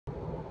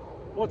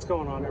What's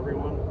going on,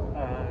 everyone?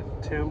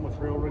 Tim with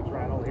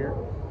Rattle here.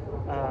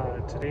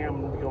 Today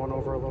I'm going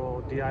over a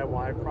little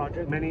DIY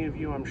project. Many of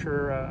you, I'm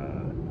sure,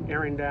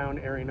 airing down,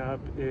 airing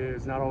up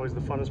is not always the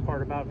funnest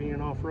part about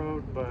being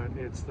off-road, but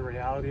it's the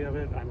reality of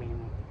it. I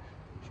mean,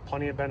 there's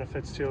plenty of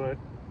benefits to it,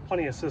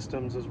 plenty of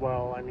systems as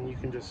well. I mean, you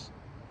can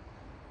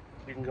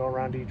go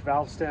around each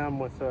valve stem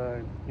with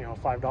a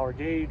 $5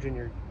 gauge and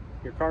your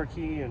car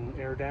key and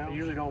air down. I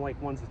usually don't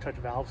like ones that touch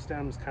valve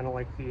stems, kind of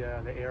like the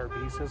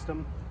ARB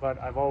system, but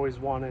I've always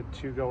wanted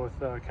to go with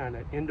the kind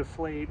of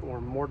in-deflate or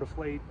more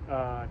deflate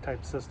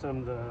type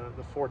system,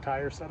 the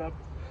 4-tire setup,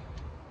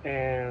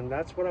 and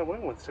that's what I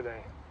went with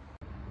today.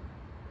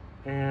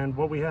 And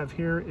what we have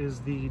here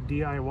is the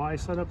DIY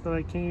setup that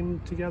I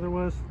came together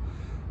with.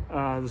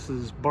 This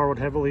is borrowed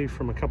heavily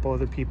from a couple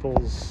other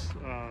people's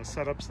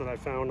setups that I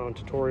found on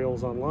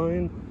tutorials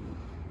online.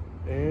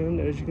 And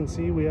as you can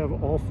see, we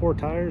have all 4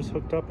 tires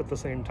hooked up at the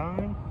same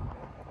time.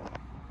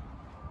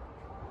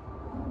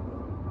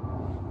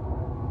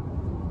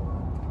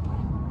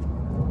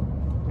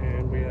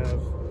 And we have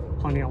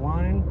plenty of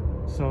line.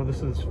 So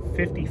this is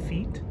 50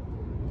 feet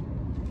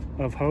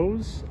of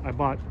hose. I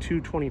bought 2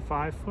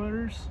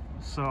 25-footers.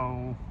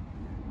 So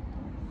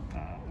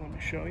let me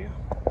show you.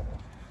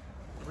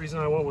 The reason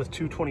I went with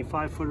 2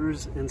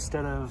 25-footers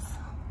instead of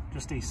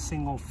just a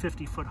single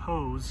 50-foot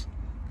hose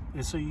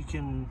is so you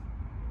can,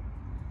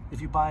 if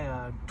you buy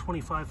a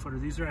 25-footer,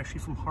 these are actually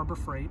from Harbor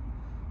Freight.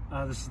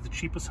 This is the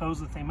cheapest hose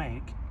that they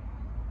make.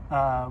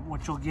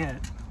 What you'll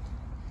get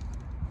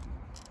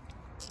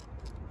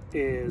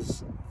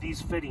is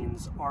these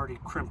fittings already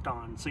crimped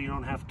on, so you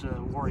don't have to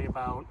worry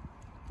about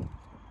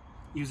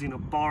using a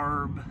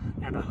barb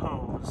and a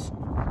hose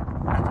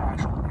at the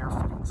actual air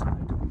fitting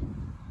side.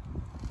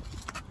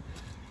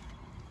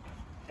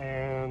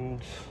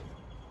 And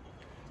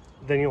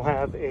then you'll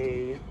have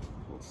a,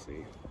 let's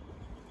see,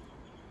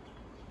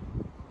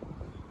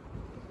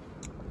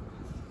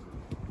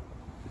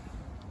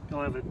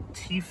 you'll have a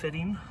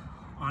T-fitting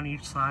on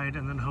each side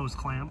and then hose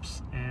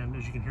clamps, and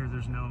as you can hear,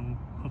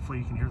 hopefully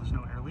you can hear there's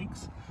no air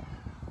leaks.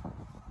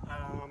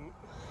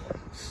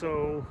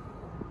 So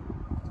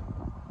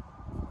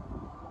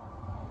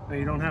now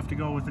you don't have to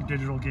go with a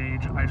digital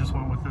gauge. I just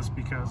went with this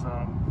because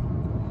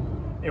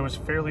it was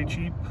fairly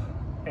cheap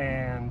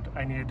and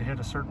I needed to hit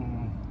a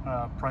certain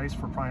price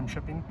for prime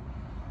shipping.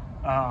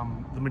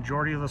 The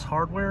majority of this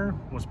hardware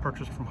was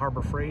purchased from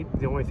Harbor Freight.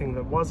 The only thing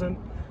that wasn't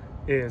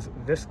is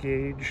this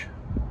gauge,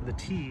 the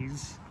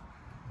T's,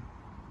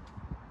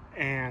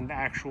 and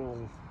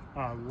actual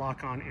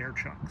lock-on air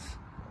chucks.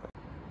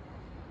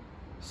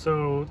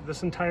 So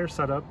this entire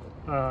setup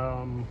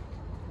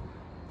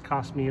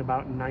cost me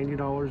about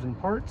 $90 in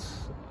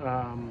parts.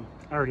 I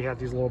already had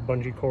these little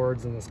bungee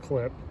cords and this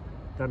clip.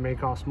 That may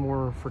cost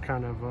more for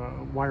kind of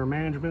a wire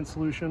management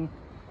solution,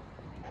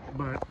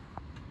 but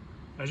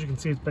as you can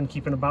see, it's been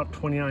keeping about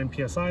 29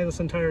 PSI this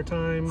entire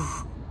time.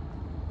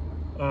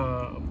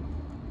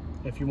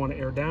 If you want to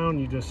air down,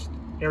 you just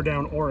air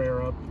down or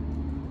air up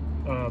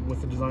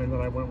with the design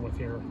that I went with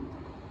here.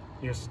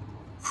 You just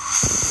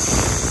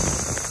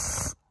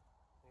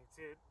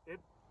it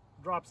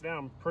drops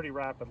down pretty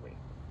rapidly.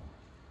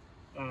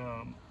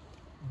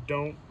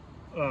 Don't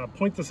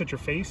point this at your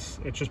face.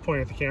 It's just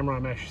pointing at the camera.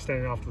 I'm actually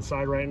standing off to the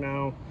side right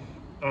now.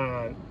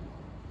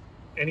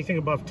 Anything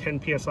above 10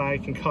 PSI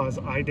can cause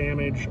eye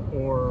damage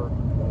or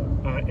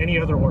any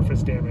other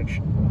orifice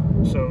damage.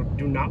 So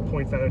do not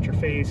point that at your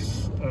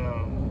face.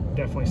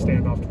 Definitely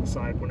stand off to the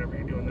side whenever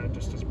you're doing that,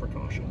 just as a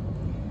precaution.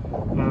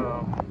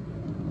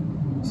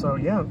 So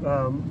yeah,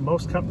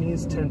 most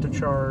companies tend to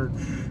charge,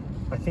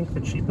 I think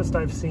the cheapest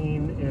I've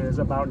seen is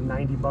about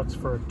 90 bucks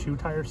for a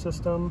 2-tire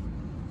system.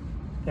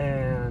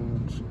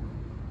 And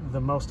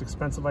the most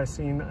expensive I've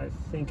seen, I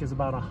think, is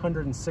about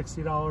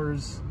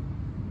 $160.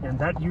 And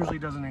that usually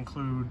doesn't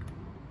include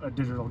a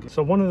digital gauge.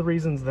 So one of the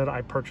reasons that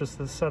I purchased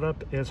this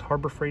setup is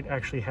Harbor Freight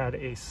actually had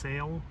a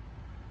sale,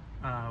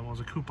 was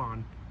a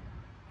coupon,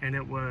 and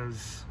it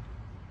was,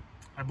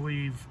 I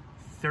believe,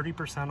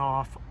 30%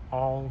 off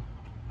all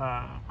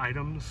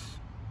items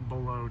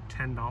below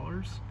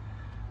 $10.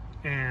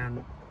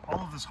 And all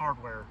of this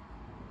hardware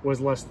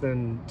was less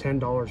than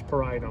 $10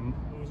 per item.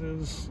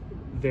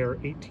 They're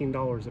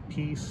 $18 a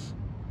piece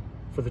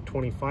for the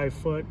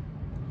 25-foot.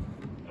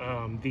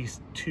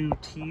 These 2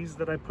 T's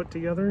that I put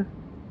together,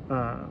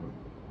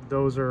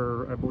 those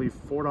are, I believe,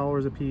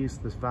 $4 a piece.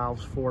 This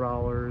valve's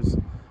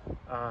 $4.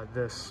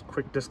 This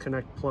quick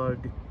disconnect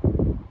plug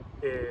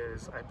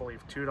is, I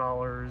believe,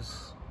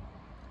 $2.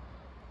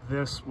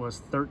 This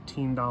was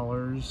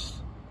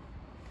 $13.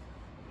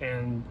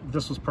 And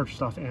this was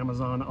purchased off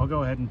Amazon. I'll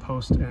go ahead and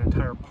post an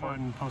entire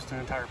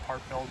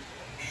part build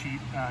sheet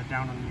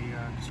down in the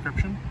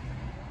description.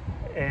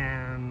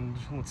 And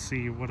let's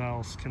see, what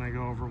else can I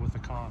go over with the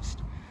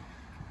cost?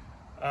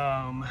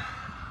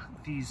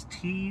 These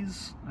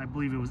T's, I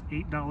believe it was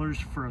 $8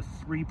 for a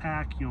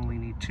 3-pack. You only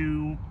need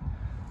 2.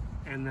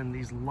 And then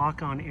these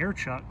lock-on air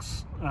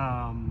chucks,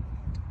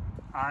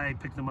 I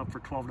picked them up for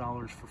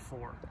 $12 for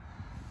 4.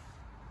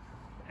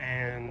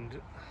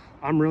 And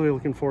I'm really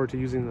looking forward to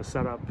using the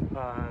setup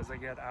as I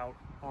get out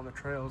on the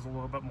trails a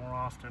little bit more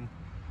often.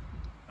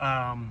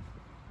 I'm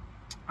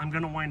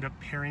going to wind up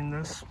pairing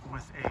this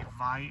with a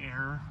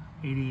Vi-Air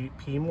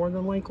 88P more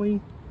than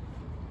likely,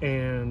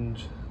 and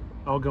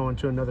I'll go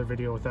into another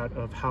video with that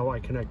of how I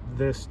connect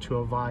this to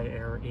a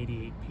Vi-Air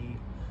 88P.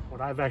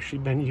 What I've actually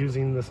been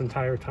using this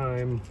entire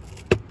time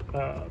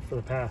for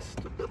the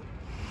past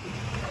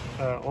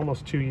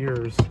almost 2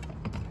 years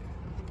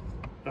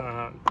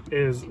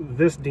is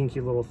this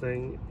dinky little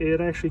thing. It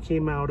actually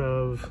came out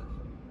of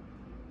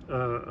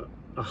a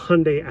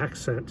Hyundai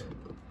Accent,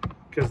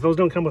 because those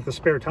don't come with a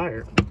spare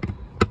tire.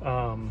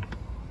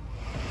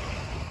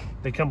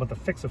 They come with a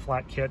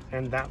fix-a-flat kit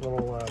and that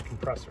little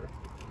compressor.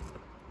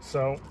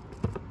 So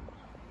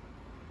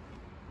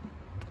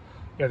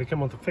yeah, they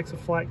come with a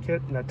fix-a-flat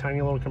kit and that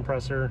tiny little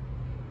compressor,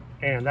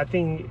 and that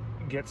thing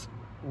gets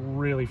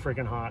really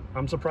freaking hot.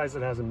 I'm surprised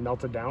it hasn't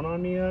melted down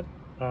on me yet.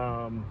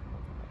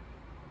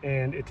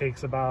 And it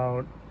takes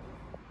about,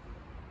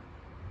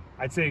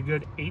 I'd say, a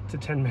good 8 to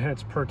 10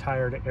 minutes per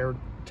tire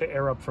to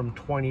air up from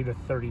 20 to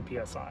 30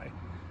 psi,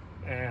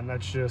 and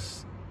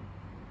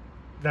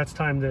that's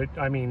time that,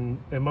 I mean,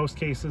 in most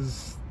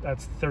cases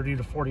that's 30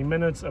 to 40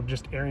 minutes of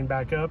just airing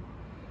back up.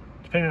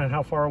 Depending on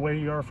how far away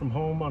you are from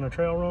home on a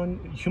trail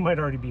run, you might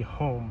already be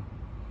home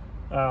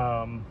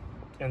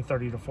in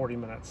 30 to 40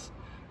 minutes.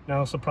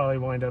 Now this will probably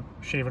wind up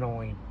shaving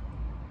only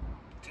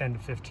 10 to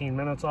 15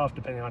 minutes off,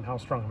 depending on how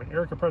strong of an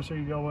air compressor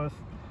you go with.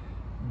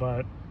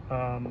 But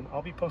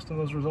I'll be posting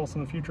those results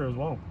in the future as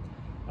well.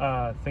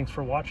 Thanks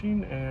for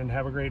watching, and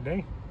have a great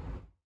day.